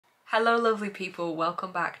Hello lovely people,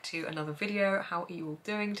 welcome back to another video. How are you all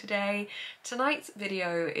doing today? Tonight's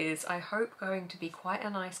video is, I hope, going to be quite a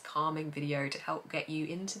nice calming video to help get you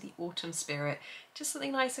into the autumn spirit, just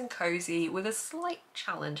something nice and cozy with a slight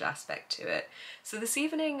challenge aspect to it. So this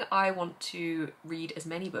evening I want to read as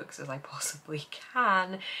many books as I possibly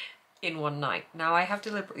can in one night. Now I have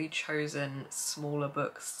deliberately chosen smaller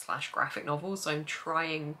books / graphic novels, so I'm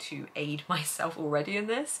trying to aid myself already in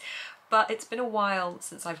this. But it's been a while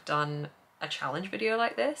since I've done a challenge video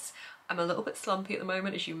like this. I'm a little bit slumpy at the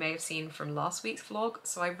moment, as you may have seen from last week's vlog,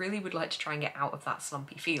 so I really would like to try and get out of that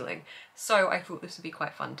slumpy feeling. So I thought this would be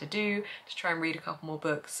quite fun to do, to try and read a couple more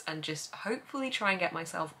books and just hopefully try and get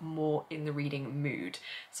myself more in the reading mood.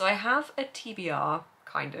 So I have a TBR,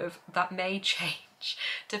 kind of, that may change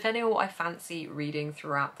depending on what I fancy reading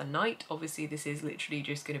throughout the night. Obviously this is literally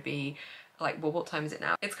just going to be like, well, what time is it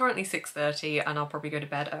now? It's currently 6:30 and I'll probably go to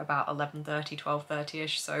bed at about 11:30,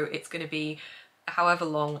 12:30ish, so it's going to be however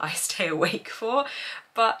long I stay awake for,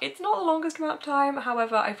 but it's not the longest amount of time.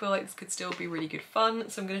 However, I feel like this could still be really good fun,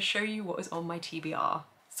 so I'm going to show you what is on my TBR.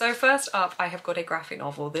 So first up, I have got a graphic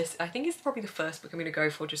novel. This, I think, is probably the first book I'm going to go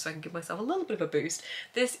for, just so I can give myself a little bit of a boost.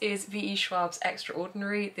 This is V.E. Schwab's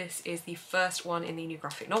Extraordinary. This is the first one in the new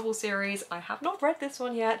graphic novel series. I have not read this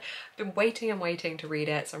one yet. I've been waiting and waiting to read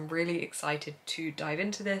it, so I'm really excited to dive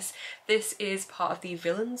into this. This is part of the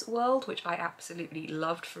Villains world, which I absolutely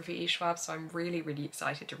loved for V.E. Schwab, so I'm really, really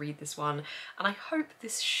excited to read this one, and I hope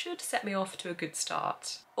this should set me off to a good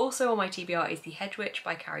start. Also on my TBR is The Hedge Witch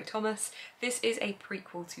by Carrie Thomas. This is a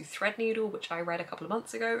prequel to Threadneedle, which I read a couple of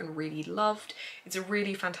months ago and really loved. It's a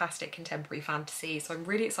really fantastic contemporary fantasy, so I'm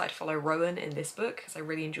really excited to follow Rowan in this book because I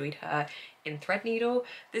really enjoyed her in Threadneedle.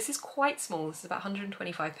 This is quite small, this is about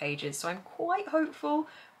 125 pages, so I'm quite hopeful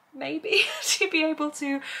maybe to be able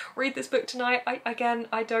to read this book tonight. Again,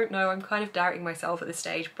 I don't know, I'm kind of doubting myself at this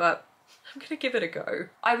stage, but I'm gonna give it a go.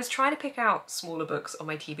 I was trying to pick out smaller books on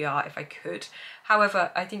my TBR if I could.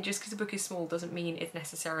 However, I think just because a book is small doesn't mean it's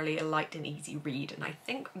necessarily a light and easy read, and I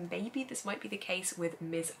think maybe this might be the case with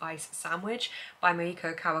Ms. Ice Sandwich by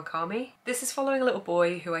Mieko Kawakami. This is following a little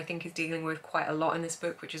boy who I think is dealing with quite a lot in this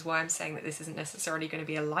book, which is why I'm saying that this isn't necessarily going to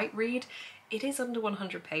be a light read. It is under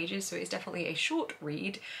 100 pages, so it's definitely a short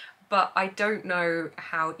read, but I don't know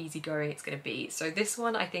how easygoing it's going to be. So this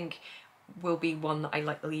one, I think, will be one that I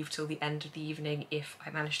like leave till the end of the evening if I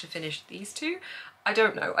manage to finish these two. I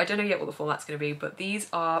don't know yet what the format's going to be, but these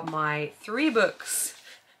are my 3 books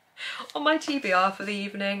on my TBR for the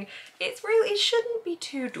evening. It shouldn't be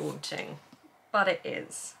too daunting, but it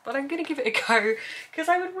is. But I'm gonna give it a go because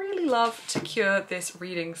I would really love to cure this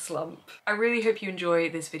reading slump. I really hope you enjoy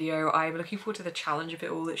this video. I'm looking forward to the challenge of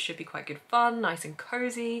it all. It should be quite good fun, nice and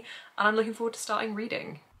cozy, and I'm looking forward to starting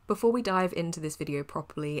reading. Before we dive into this video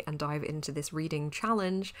properly and dive into this reading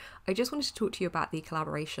challenge, I just wanted to talk to you about the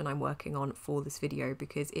collaboration I'm working on for this video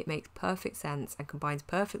because it makes perfect sense and combines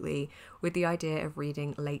perfectly with the idea of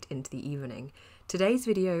reading late into the evening. Today's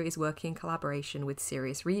video is working in collaboration with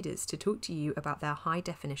Serious Readers to talk to you about their high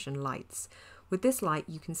definition lights. With this light,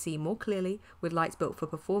 you can see more clearly with lights built for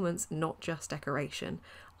performance, not just decoration.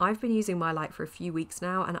 I've been using my light for a few weeks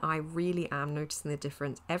now and I really am noticing the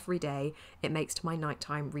difference every day it makes to my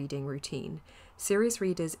nighttime reading routine. Serious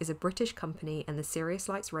Readers is a British company and the Serious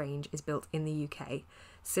Lights range is built in the UK.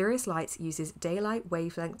 Serious Lights uses daylight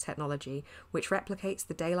wavelength technology, which replicates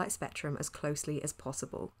the daylight spectrum as closely as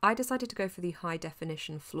possible. I decided to go for the high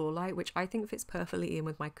definition floor light, which I think fits perfectly in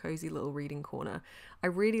with my cozy little reading corner. I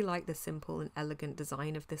really like the simple and elegant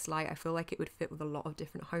design of this light. I feel like it would fit with a lot of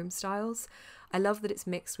different home styles. I love that it's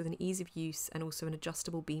mixed with an ease of use and also an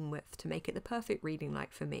adjustable beam width to make it the perfect reading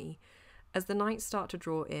light for me. As the nights start to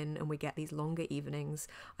draw in and we get these longer evenings,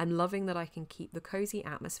 I'm loving that I can keep the cozy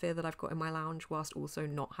atmosphere that I've got in my lounge whilst also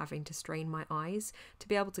not having to strain my eyes to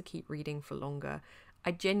be able to keep reading for longer.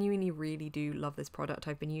 I genuinely really do love this product.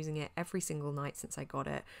 I've been using it every single night since I got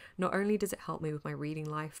it. Not only does it help me with my reading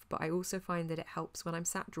life, but I also find that it helps when I'm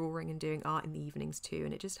sat drawing and doing art in the evenings too,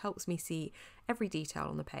 and it just helps me see every detail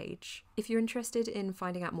on the page. If you're interested in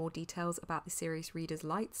finding out more details about the Serious Readers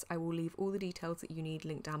lights, I will leave all the details that you need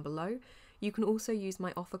linked down below. You can also use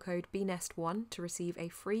my offer code BNEST1 to receive a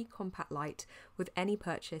free compact light with any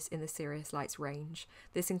purchase in the Serious Lights range.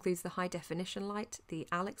 This includes the high definition light, the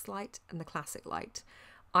Alex light, and the classic light.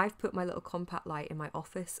 I've put my little compact light in my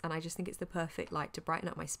office and I just think it's the perfect light to brighten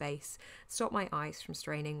up my space, stop my eyes from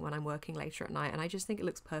straining when I'm working later at night, and I just think it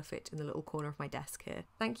looks perfect in the little corner of my desk here.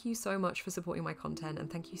 Thank you so much for supporting my content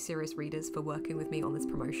and thank you Serious Readers for working with me on this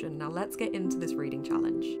promotion. Now let's get into this reading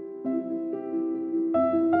challenge.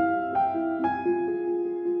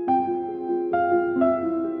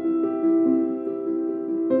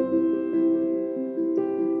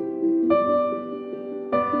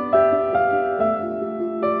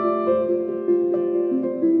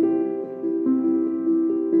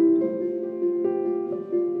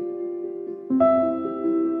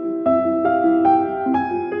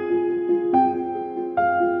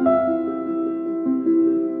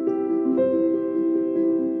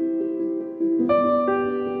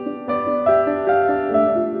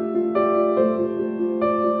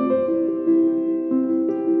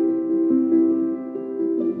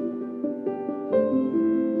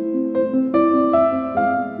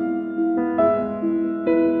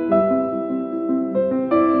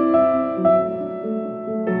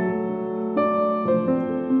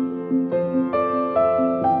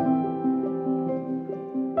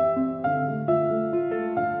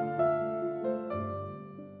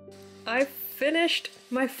 finished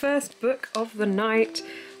my first book of the night.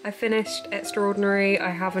 I finished Extraordinary. I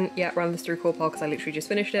haven't yet run this through Corpal because I literally just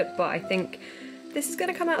finished it, but I think this is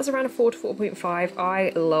going to come out as around a 4 to 4.5.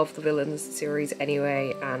 I love the Villains series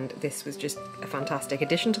anyway, and this was just a fantastic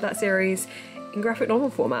addition to that series in graphic novel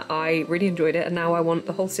format. I really enjoyed it, and now I want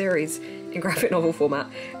the whole series in graphic novel format.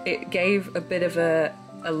 It gave a bit of a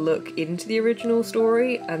look into the original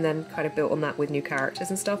story and then kind of built on that with new characters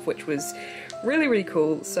and stuff, which was really, really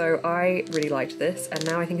cool. So I really liked this, and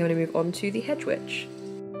now I think I'm going to move on to the Hedge Witch.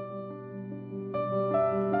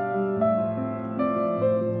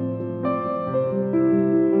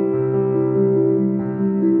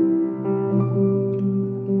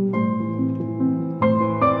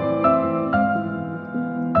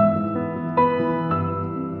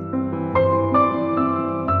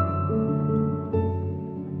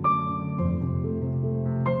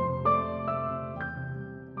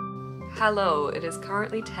 Hello, it is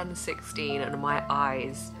currently 10:16 and my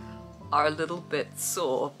eyes are a little bit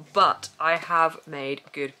sore, but I have made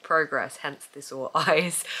good progress, hence the sore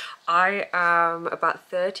eyes. I am about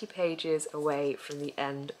 30 pages away from the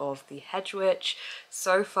end of the Hedge Witch.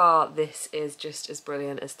 So far, this is just as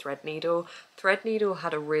brilliant as Threadneedle. Threadneedle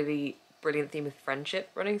had a really brilliant theme of friendship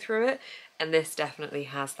running through it, and this definitely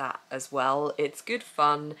has that as well. It's good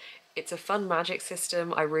fun. It's a fun magic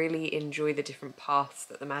system. I really enjoy the different paths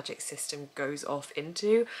that the magic system goes off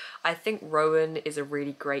into. I think Rowan is a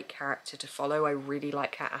really great character to follow. I really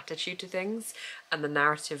like her attitude to things and the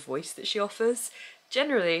narrative voice that she offers.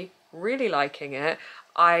 Generally, really liking it.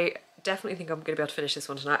 I definitely think I'm going to be able to finish this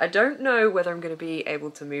one tonight. I don't know whether I'm going to be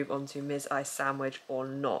able to move on to Ms. Ice Sandwich or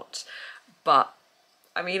not, but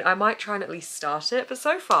I mean, I might try and at least start it, but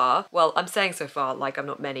so far, well, I'm saying so far like I'm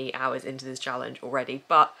not many hours into this challenge already,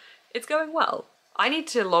 but it's going well. I need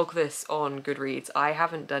to log this on Goodreads. I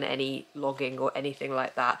haven't done any logging or anything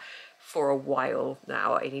like that for a while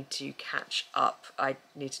now. I need to catch up. I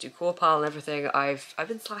need to do Corpal and everything. I've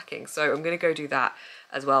been slacking, so I'm gonna go do that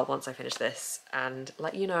as well once I finish this and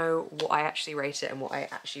let you know what I actually rate it and what I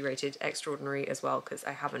actually rated Extraordinary as well, because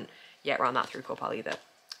I haven't yet run that through Corpal either.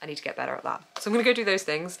 I need to get better at that. So I'm gonna go do those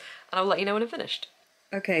things and I'll let you know when I'm finished.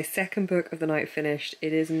 Okay, second book of the night finished.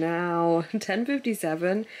 It is now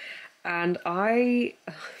 10:57 and I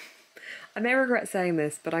may regret saying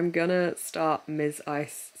this, but I'm gonna start Ms.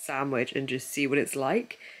 Ice Sandwich and just see what it's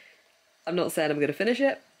like. I'm not saying I'm gonna finish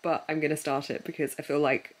it, but I'm gonna start it because I feel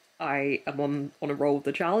like I am on a roll with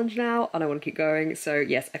the challenge now and I want to keep going. So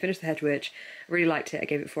yes, I finished the Hedge Witch. I really liked it. I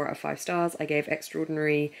gave it 4 out of 5 stars. I gave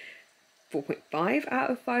Extraordinary 4.5 out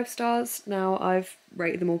of 5 stars. Now I've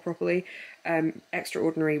rated them all properly.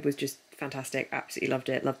 Extraordinary was just fantastic, absolutely loved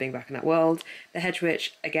it, loved being back in that world. The Hedge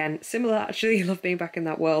Witch, again, similar actually, loved being back in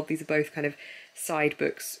that world. These are both kind of side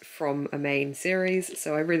books from a main series,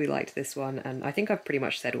 so I really liked this one, and I think I've pretty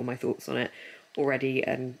much said all my thoughts on it already,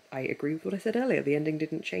 and I agree with what I said earlier. The ending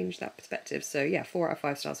didn't change that perspective, so yeah, 4 out of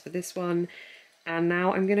 5 stars for this one. And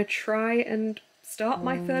now I'm gonna try and start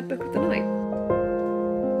my third book of the night.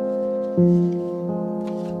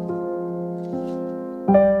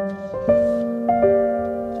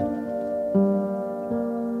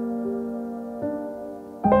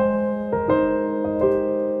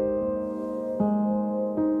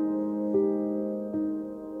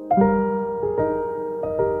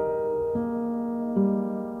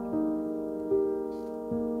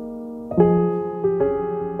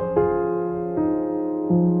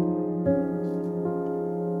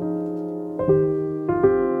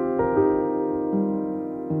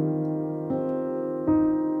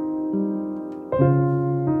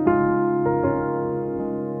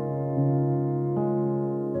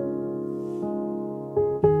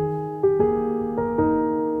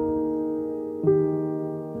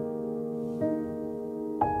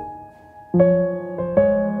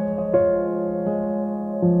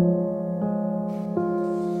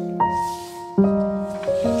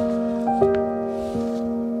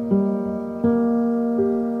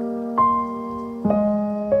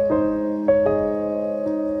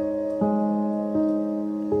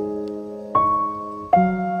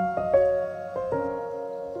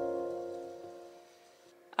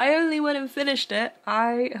 I only went and finished it.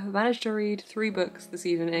 I have managed to read 3 books this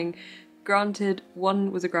evening. Granted,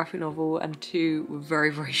 1 was a graphic novel and 2 were very,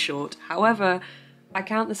 very short. However, I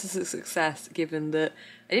count this as a success given that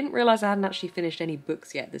I didn't realise I hadn't actually finished any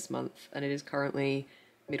books yet this month, and it is currently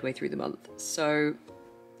midway through the month. So,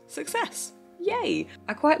 success! Yay!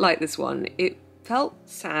 I quite like this one. It felt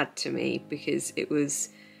sad to me because it was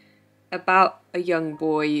about a young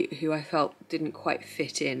boy who I felt didn't quite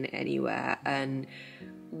fit in anywhere and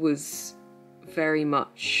was very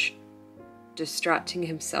much distracting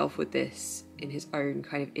himself with this in his own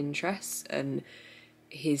kind of interests, and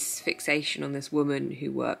his fixation on this woman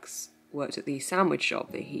who worked at the sandwich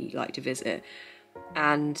shop that he liked to visit,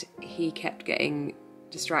 and he kept getting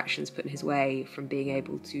distractions put in his way from being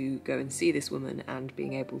able to go and see this woman and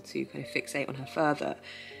being able to kind of fixate on her further.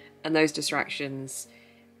 And those distractions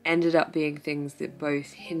ended up being things that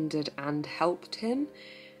both hindered and helped him.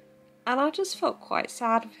 And I just felt quite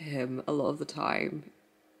sad for him a lot of the time.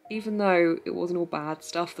 Even though it wasn't all bad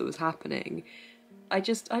stuff that was happening, I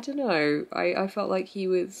don't know, I felt like he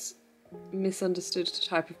was misunderstood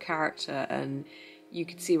type of character, and you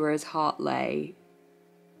could see where his heart lay,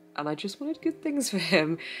 and I just wanted good things for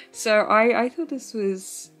him. So I thought this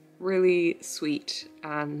was really sweet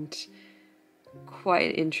and quite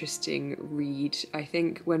an interesting read. I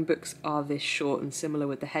think when books are this short, and similar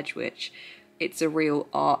with The Hedge Witch, it's a real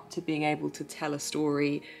art to being able to tell a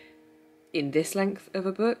story in this length of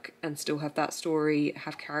a book and still have that story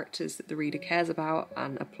have characters that the reader cares about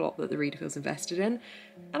and a plot that the reader feels invested in,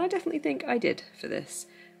 and I definitely think I did for this.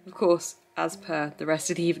 Of course, as per the rest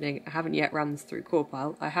of the evening, I haven't yet run this through Core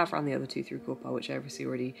Pile. I have run the other two through Core Pile, which I obviously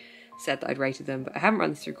already said that I'd rated them, but I haven't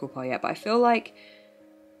run this through Core Pile yet. But I feel like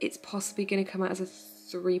it's possibly going to come out as a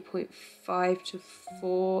 3.5 to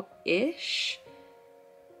 4-ish,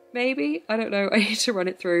 maybe? I don't know, I need to run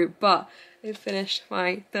it through, but I've finished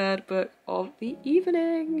my third book of the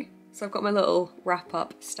evening. So I've got my little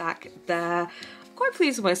wrap-up stack there. I'm quite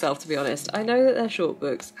pleased with myself, to be honest. I know that they're short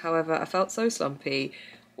books, however, I felt so slumpy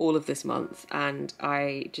all of this month, and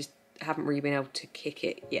I just haven't really been able to kick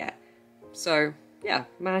it yet. So yeah,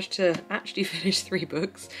 managed to actually finish 3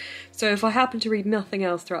 books. So if I happen to read nothing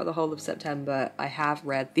else throughout the whole of September, I have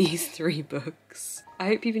read these 3 books. I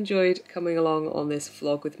hope you've enjoyed coming along on this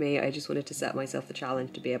vlog with me. I just wanted to set myself the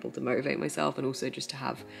challenge to be able to motivate myself, and also just to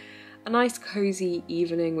have a nice cozy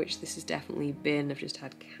evening, which this has definitely been. I've just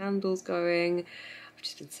had candles going. I've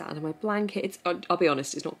just been sat under my blanket. I'll be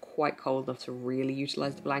honest, it's not quite cold enough to really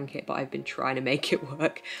utilise the blanket, but I've been trying to make it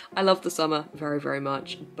work. I love the summer very, very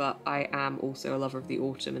much, but I am also a lover of the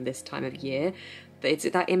autumn and this time of year. But it's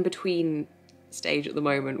at that in-between stage at the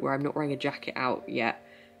moment where I'm not wearing a jacket out yet,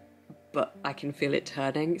 but I can feel it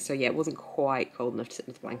turning. So yeah, it wasn't quite cold enough to sit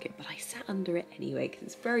under the blanket, but I sat under it anyway because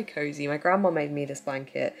it's very cozy. My grandma made me this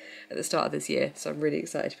blanket at the start of this year, so I'm really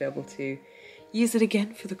excited to be able to use it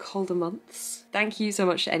again for the colder months. Thank you so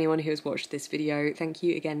much to anyone who has watched this video. Thank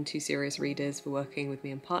you again to Serious Readers for working with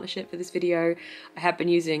me in partnership for this video. I have been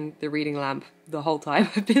using the reading lamp the whole time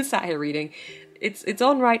I've been sat here reading. It's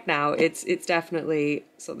on right now. It's definitely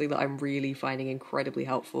something that I'm really finding incredibly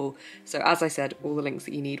helpful. So as I said, all the links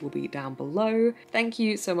that you need will be down below. Thank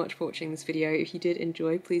you so much for watching this video. If you did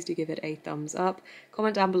enjoy, please do give it a thumbs up.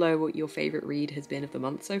 Comment down below what your favourite read has been of the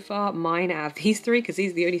month so far. Mine out of these 3, because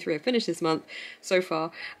these are the only 3 I've finished this month so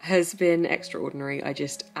far, has been Extraordinary. I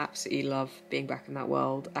just absolutely love being back in that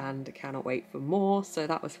world and cannot wait for more. So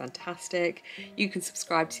that was fantastic. You can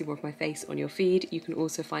subscribe to see more of my face on your feed. You can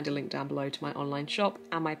also find a link down below to my online shop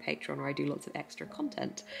and my Patreon, where I do lots of extra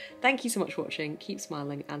content. Thank you so much for watching. Keep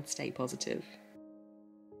smiling and stay positive.